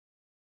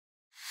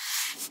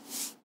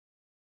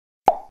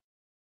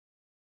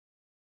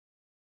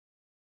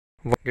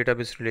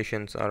Database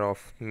relations are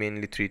of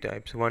mainly three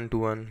types: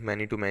 one-to-one,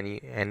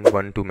 many-to-many, and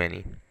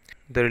one-to-many.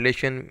 The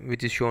relation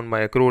which is shown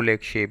by a crow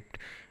leg shaped,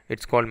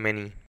 it's called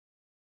many.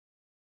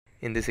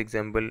 In this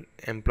example,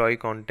 employee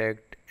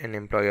contact and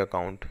employee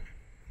account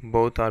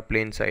both are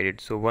plain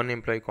sided, so one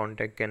employee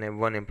contact can have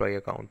one employee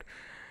account.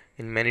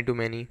 In many to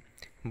many,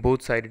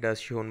 both sided are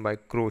shown by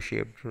crow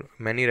shaped.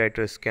 Many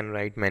writers can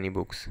write many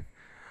books.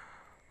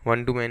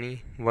 One to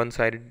many, one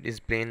sided is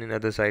plain and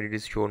other sided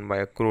is shown by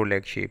a crow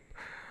leg shape.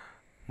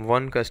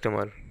 One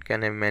customer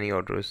can have many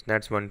orders.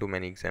 That's one to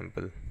many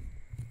example.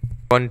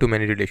 One to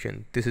many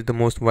relation. This is the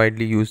most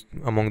widely used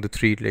among the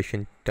three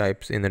relation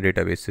types in the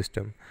database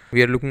system.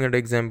 We are looking at an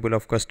example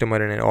of customer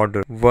and an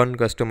order. One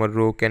customer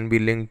row can be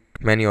linked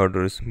to many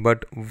orders,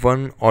 but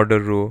one order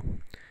row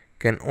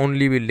can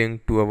only be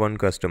linked to a one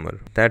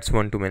customer. That's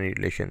one to many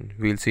relation.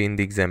 We'll see in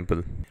the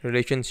example.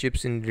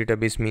 Relationships in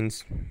database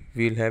means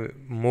we'll have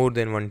more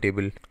than one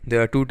table. There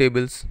are two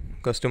tables,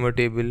 customer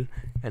table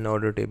and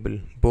order table,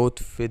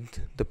 both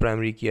with the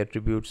primary key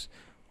attributes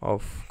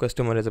of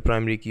customer as a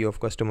primary key of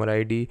customer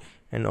ID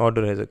and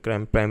order as a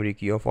primary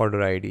key of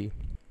order ID.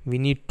 We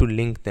need to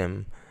link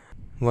them.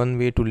 One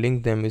way to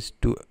link them is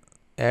to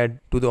add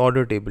to the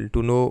order table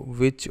to know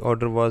which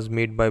order was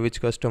made by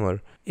which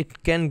customer.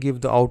 It can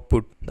give the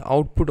output. The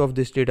output of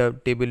this data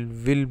table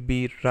will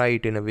be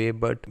right in a way,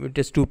 but it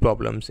has two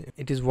problems.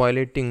 It is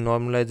violating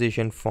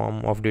normalization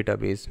form of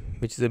database,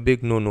 which is a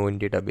big no-no in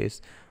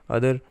database.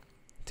 Other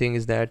thing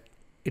is that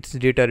it's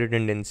data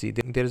redundancy.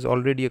 There is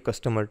already a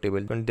customer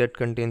table and that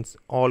contains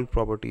all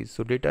properties,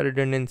 so data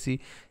redundancy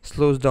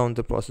slows down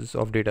the process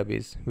of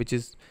database, which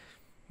is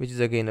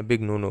again a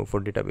big no-no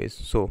for database.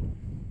 So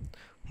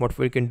what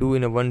we can do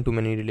in a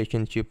one-to-many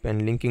relationship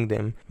and linking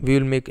them, we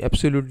will make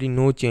absolutely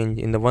no change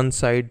in the one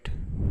side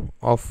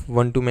of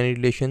one-to-many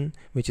relation,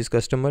 which is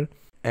customer,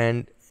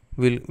 and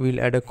we'll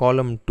add a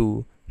column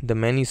to the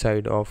many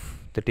side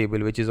of the table,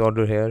 which is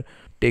order here,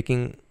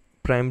 taking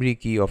primary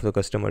key of the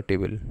customer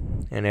table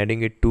and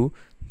adding it to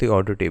the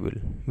order table,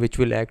 which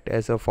will act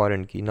as a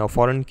foreign key. Now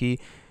foreign key,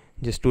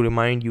 just to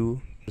remind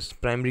you,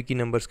 primary key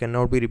numbers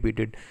cannot be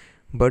repeated,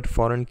 but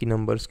foreign key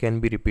numbers can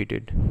be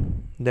repeated.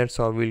 That's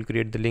how we'll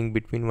create the link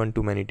between one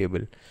to many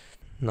table.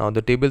 Now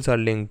the tables are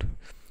linked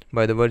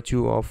by the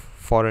virtue of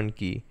foreign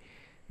key.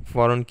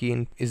 Foreign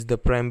key is the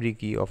primary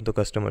key of the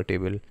customer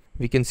table.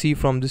 We can see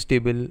from this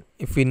table,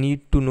 if we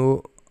need to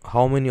know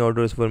how many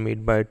orders were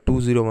made by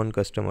 201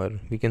 customer,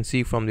 we can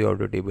see from the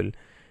order table.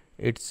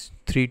 It's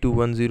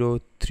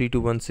 3210,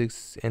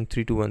 3216 and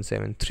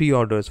 3217. 3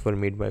 orders were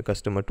made by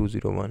customer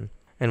 201,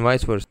 and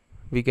vice versa.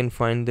 We can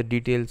find the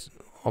details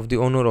of the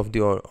owner of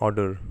the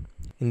order.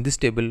 In this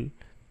table,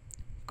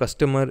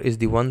 customer is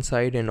the one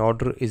side and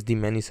order is the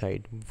many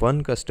side.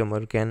 One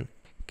customer can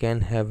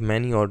have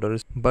many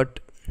orders, but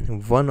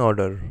one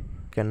order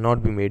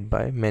cannot be made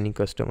by many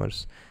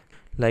customers.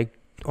 Like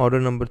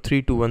order number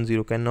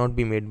 3210 cannot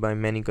be made by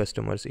many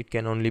customers. It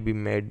can only be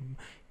made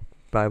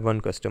by one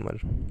customer.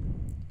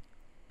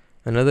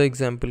 Another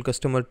example,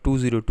 customer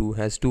 202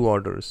 has 2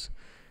 orders.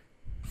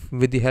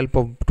 With the help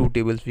of two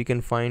tables, we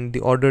can find the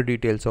order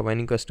details of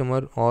any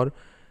customer or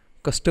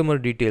customer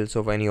details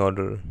of any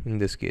order in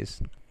this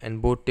case,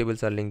 and both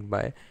tables are linked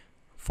by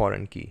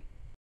foreign key.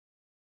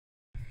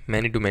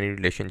 Many to many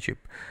relationship.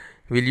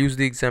 We'll use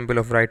the example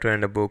of writer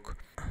and a book.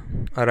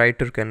 A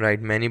writer can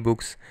write many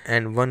books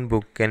and one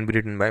book can be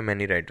written by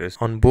many writers.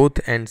 On both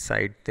ends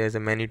side, there's a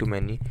many to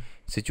many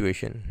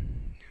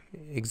situation.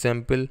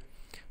 Example,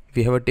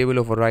 we have a table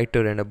of a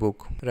writer and a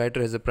book.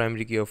 Writer has a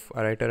primary key of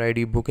a writer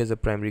ID, book has a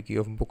primary key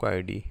of book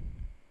ID.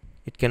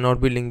 It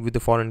cannot be linked with the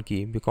foreign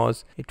key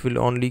because it will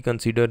only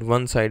consider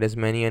one side as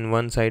many and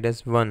one side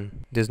as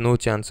one. There's no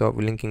chance of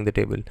linking the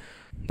table.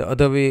 The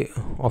other way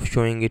of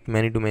showing it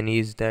many to many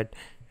is that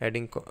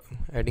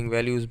adding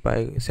values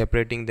by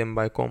separating them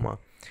by comma,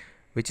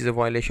 which is a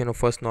violation of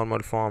first normal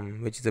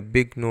form, which is a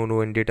big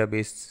no-no in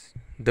database.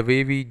 The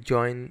way we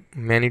join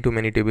many to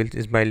many tables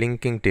is by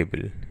linking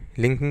table.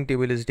 Linking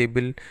table is a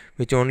table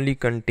which only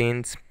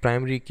contains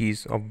primary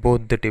keys of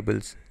both the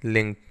tables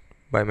linked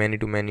by many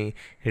to many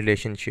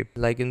relationship.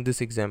 Like in this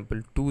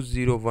example,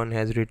 201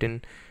 has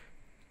written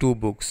 2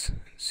 books,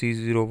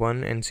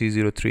 C01 and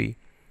C03.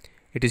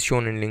 It is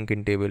shown in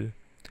linking table.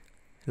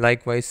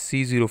 Likewise,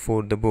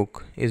 C04, the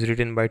book, is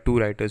written by 2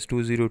 writers,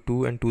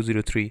 202 and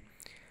 203.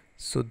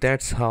 So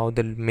that's how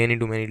the many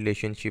to many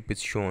relationship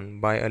is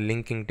shown, by a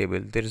linking table.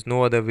 There is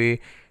no other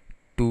way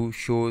to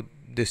show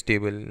this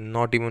table,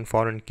 not even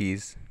foreign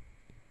keys.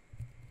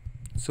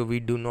 So we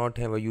do not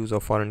have a use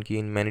of foreign key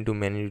in many to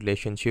many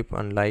relationship,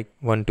 unlike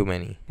one to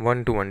many.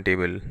 One to one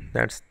table,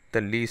 that's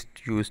the least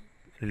used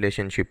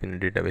relationship in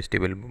the database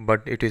table,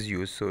 but it is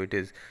used, so it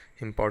is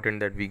important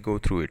that we go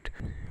through it.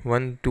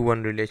 One to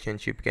one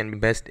relationship can be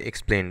best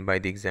explained by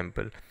the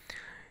example.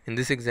 In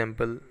this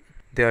example,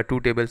 there are 2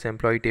 tables,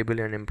 employee table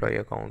and employee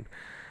account.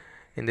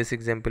 In this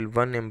example,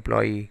 one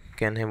employee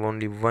can have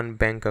only one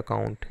bank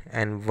account,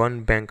 and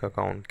one bank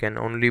account can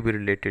only be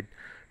related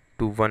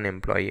to one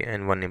employee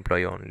and one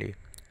employee only.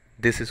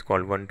 This is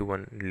called one to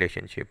one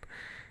relationship.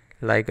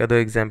 Like other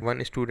example,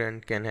 one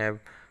student can have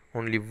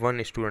only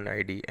one student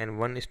ID, and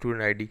one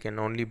student ID can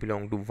only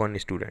belong to one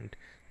student.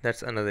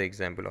 That's another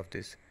example of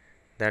this.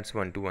 That's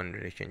one-to-one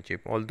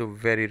relationship, although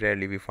very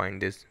rarely we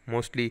find this.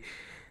 Mostly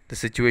the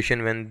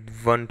situation when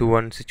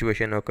one-to-one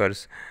situation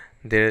occurs,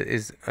 there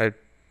is a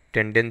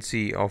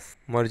tendency of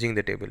merging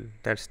the table.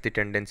 That's the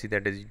tendency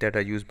that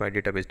are used by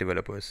database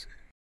developers.